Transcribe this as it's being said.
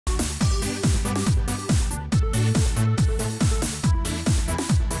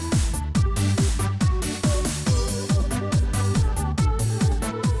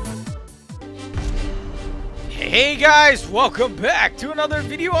Hey guys, welcome back to another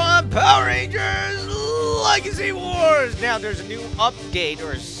video on Power Rangers Legacy Wars. Now there's a new update,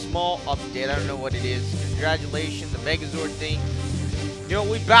 or a small update, I don't know what it is. Congratulations, the Megazord thing. You know,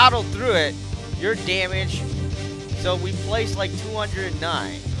 we battled through it. You're damaged. So we placed like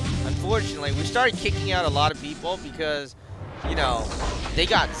 209. Unfortunately, we started kicking out a lot of people because, you know, they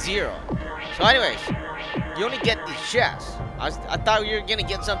got 0. So anyways, you only get the chest. I thought we were gonna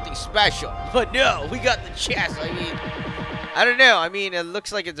get something special, but no, we got the chest. I mean, I don't know. I mean, it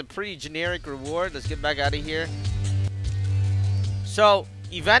looks like it's a pretty generic reward. Let's get back out of here. So,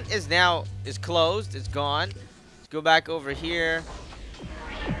 event is closed. It's gone. Let's go back over here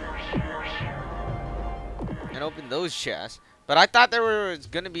and open those chests. But I thought there was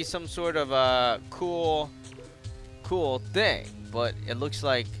gonna be some sort of a cool thing, but it looks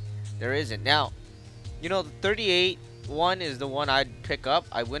like there isn't. Now, you know, the 38 one is the one I'd pick up.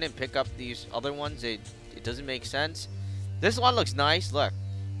 I wouldn't pick up these other ones. It doesn't make sense. This one looks nice. Look,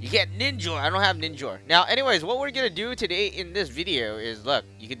 you get Ninja. I don't have Ninja. Now, anyways, what we're gonna do today in this video is, look,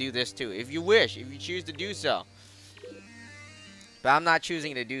 you can do this too if you wish, if you choose to do so. But I'm not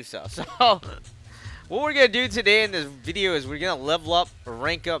choosing to do so. So, what we're gonna do today in this video is we're gonna level up or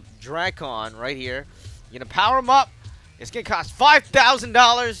rank up Drakkon right here. You're gonna power him up. It's gonna cost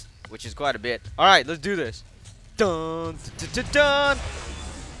 $5,000, which is quite a bit. All right, let's do this. Dun, dun, dun, dun.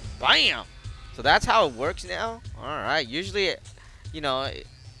 Bam! So that's how it works now. Alright, usually, you know, I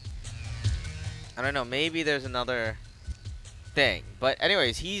don't know, maybe there's another thing. But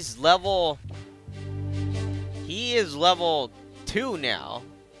anyways, he is level 2 now,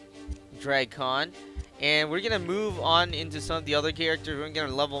 Drakkon. And we're gonna move on into some of the other characters. We're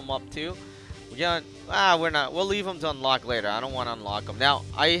gonna level them up too. We'll leave them to unlock later. I don't want to unlock them. Now,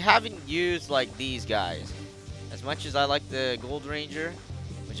 I haven't used like these guys. As much as I like the Gold Ranger,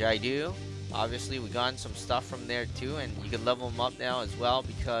 which I do, obviously we got some stuff from there too, and you can level them up now as well,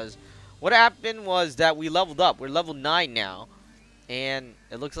 because what happened was that we leveled up. We're level 9 now, and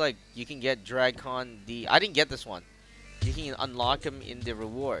it looks like you can get Drakkon I didn't get this one. You can unlock him in the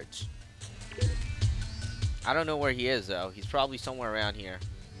rewards. I don't know where he is though. He's probably somewhere around here.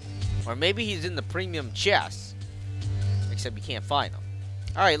 Or maybe he's in the premium chest, except you can't find him.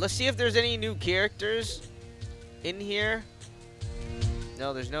 Alright, let's see if there's any new characters in here.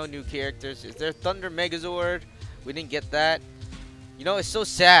 No, there's no new characters. Is there Thunder Megazord? We didn't get that. You know, it's so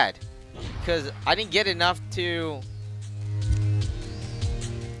sad because I didn't get enough to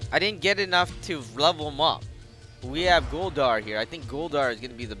level him up. We have Goldar here. I think Goldar is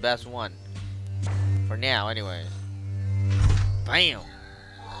gonna be the best one for now anyways. Bam.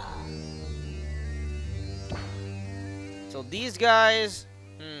 So these guys,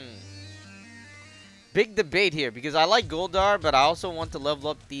 big debate here, because I like Goldar, but I also want to level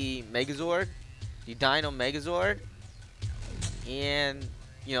up the Megazord, the Dino Megazord. And,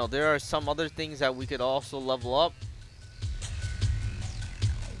 you know, there are some other things that we could also level up.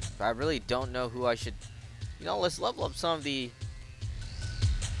 But I really don't know who I should, you know, let's level up some of the...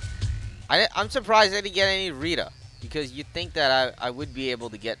 I'm surprised I didn't get any Rita, because you'd think that I would be able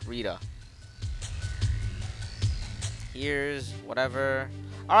to get Rita. Here's whatever.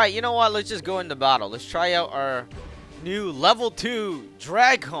 Alright, you know what? Let's just go into battle. Let's try out our new level 2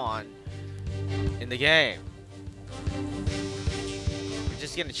 Drakkon in the game. We're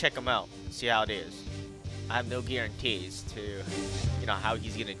just gonna check him out and see how it is. I have no guarantees to, you know, how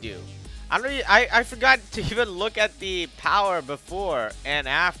he's gonna do. I forgot to even look at the power before and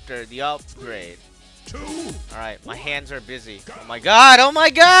after the upgrade. Alright, my hands are busy. Oh my god! Oh my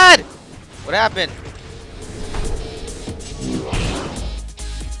god! What happened?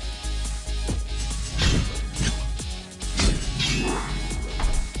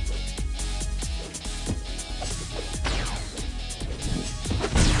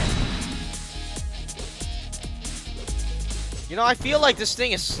 You know, I feel like this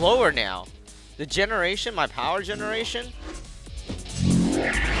thing is slower now. The generation, my power generation.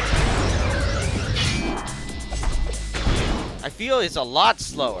 I feel it's a lot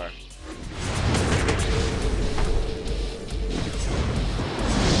slower.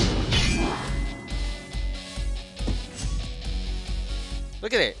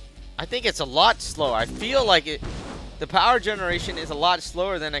 Look at it. I think it's a lot slower. I feel like the power generation is a lot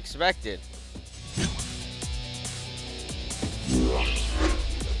slower than expected.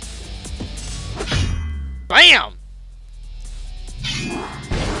 Bam!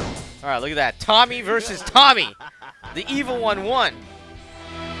 Alright, look at that. Tommy versus Tommy. The evil one won.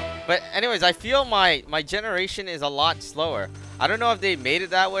 But anyways, I feel my generation is a lot slower. I don't know if they made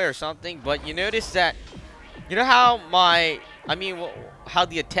it that way or something, but you notice that, you know how I mean, how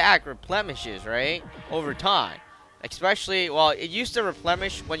the attack replenishes, right, over time. Especially, well, it used to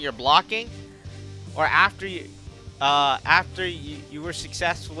replenish when you're blocking, or after you were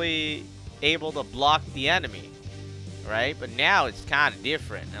successfully able to block the enemy, right? But now it's kind of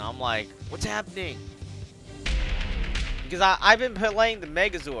different, and I'm like, what's happening? Because I've been playing the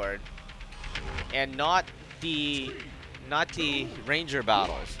Megazord, and not the Ranger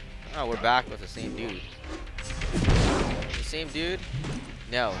battles. Oh, we're back with the same dude. The same dude?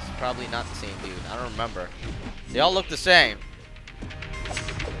 No, it's probably not the same dude. I don't remember. They all look the same.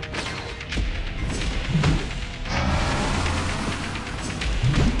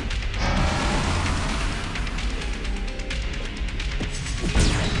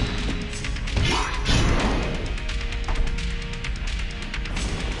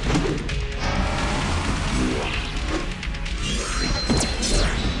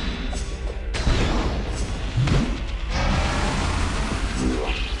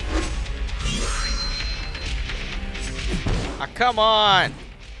 Come on!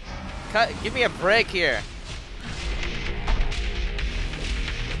 Give me a break here.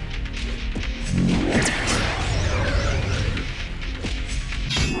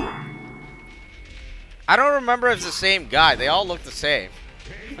 I don't remember if it's the same guy. They all look the same.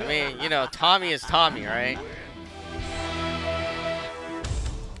 I mean, you know, Tommy is Tommy, right?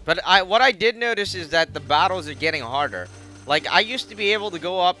 But what I did notice is that the battles are getting harder. Like, I used to be able to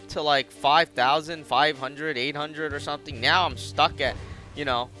go up to, like, 5,500, 800 or something. Now I'm stuck at, you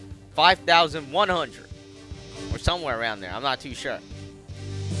know, 5,100. Or somewhere around there. I'm not too sure.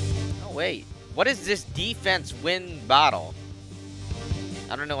 Oh, wait. What is this defense win battle?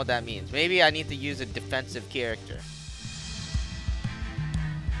 I don't know what that means. Maybe I need to use a defensive character.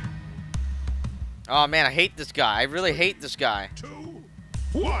 Oh, man, I hate this guy. I really hate this guy. 2,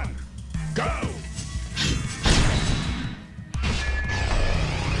 1, go!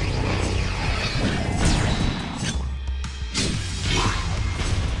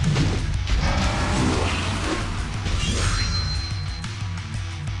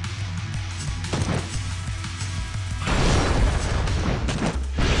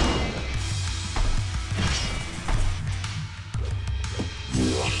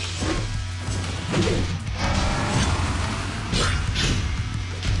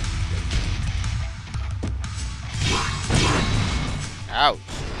 Ouch.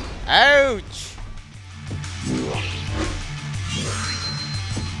 Ouch!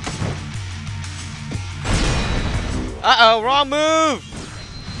 Uh-oh, wrong move!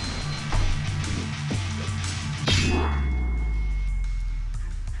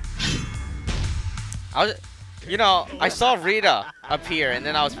 You know, I saw Rita appear, and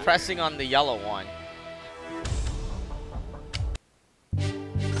then I was pressing on the yellow one.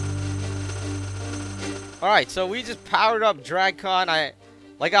 Alright, so we just powered up Drakkon.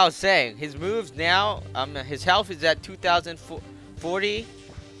 Like I was saying, his moves now, his health is at 2,040.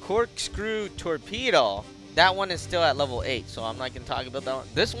 Corkscrew Torpedo, that one is still at level 8, so I'm not going to talk about that one.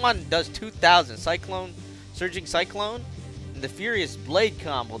 This one does 2,000. Surging Cyclone. And the Furious Blade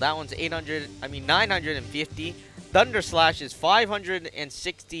combo, that one's 950. Thunder Slash is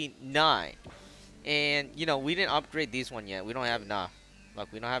 569. And, you know, we didn't upgrade this one yet. We don't have enough.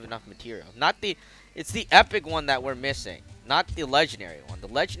 Look, we don't have enough material. It's the epic one that we're missing, not the legendary one. The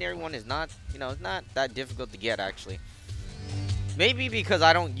legendary one is not, you know, it's not that difficult to get, actually. Maybe because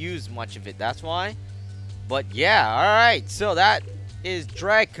I don't use much of it, that's why. But yeah, alright, so that is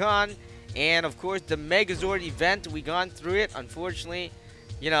Drakkon. And of course, the Megazord event, we gone through it. Unfortunately,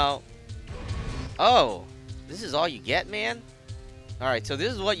 you know. Oh, this is all you get, man? Alright, so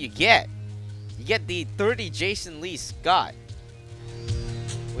this is what you get. You get the 30 Jason Lee Scott,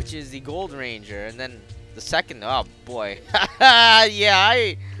 which is the Gold Ranger, and then the second, oh boy.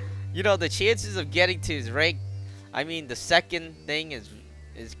 Yeah, you know, the chances of getting to his rank, I mean, the second thing is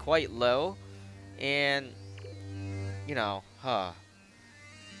quite low, and, you know,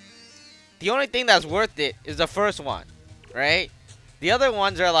 the only thing that's worth it is the first one, right? The other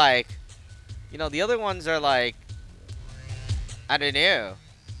ones are like, you know, I don't know.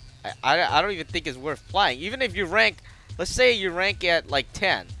 I don't even think it's worth playing. Even if you rank, let's say you rank at like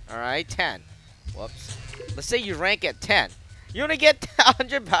 10, alright? 10. Whoops. Let's say you rank at 10. You only get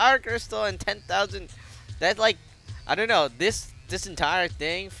 100 power crystal and 10,000. That's like, I don't know. This entire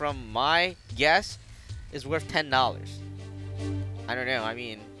thing, from my guess, is worth $10. I don't know. I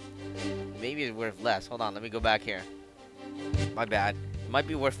mean, maybe it's worth less. Hold on. Let me go back here. My bad. It might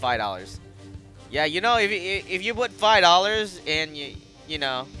be worth $5. Yeah, you know, if you put $5 and you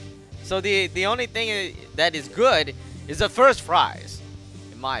know, so the only thing that is good is the first prize,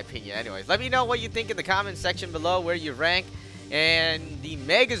 in my opinion. Anyways, let me know what you think in the comment section below, where you rank, and the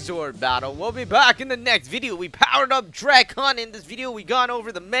Megazord battle. We'll be back in the next video. We powered up Drakkon. In this video, we gone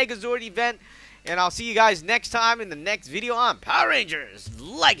over the Megazord event. And I'll see you guys next time in the next video on Power Rangers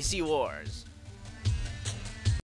Legacy Wars.